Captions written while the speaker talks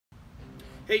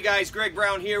Hey guys, Greg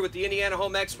Brown here with the Indiana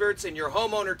Home Experts and your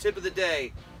homeowner tip of the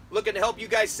day. Looking to help you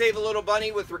guys save a little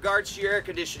money with regards to your air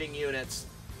conditioning units.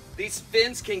 These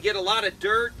fins can get a lot of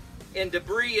dirt and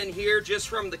debris in here just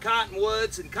from the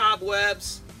cottonwoods and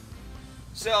cobwebs.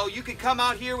 So you can come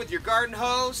out here with your garden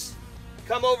hose,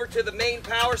 come over to the main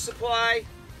power supply,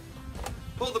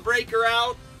 pull the breaker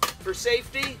out for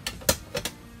safety,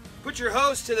 put your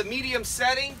hose to the medium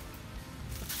setting,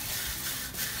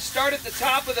 start at the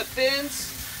top of the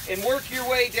fins and work your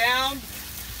way down.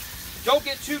 Don't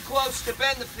get too close to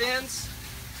bend the fins.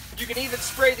 You can even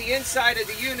spray the inside of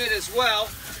the unit as well.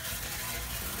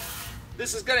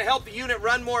 This is going to help the unit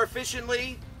run more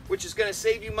efficiently, which is going to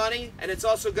save you money, and it's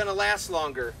also going to last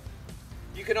longer.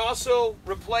 You can also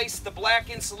replace the black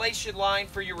insulation line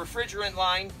for your refrigerant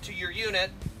line to your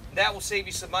unit. That will save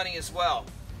you some money as well.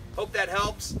 Hope that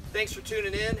helps. Thanks for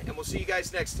tuning in, and we'll see you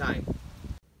guys next time.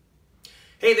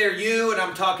 Hey there, you, and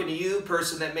I'm talking to you,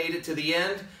 person that made it to the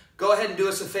end. Go ahead and do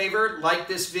us a favor, like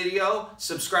this video,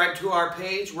 subscribe to our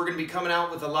page. We're going to be coming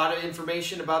out with a lot of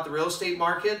information about the real estate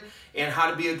market and how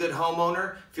to be a good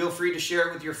homeowner. Feel free to share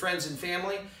it with your friends and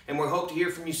family, and we hope to hear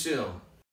from you soon.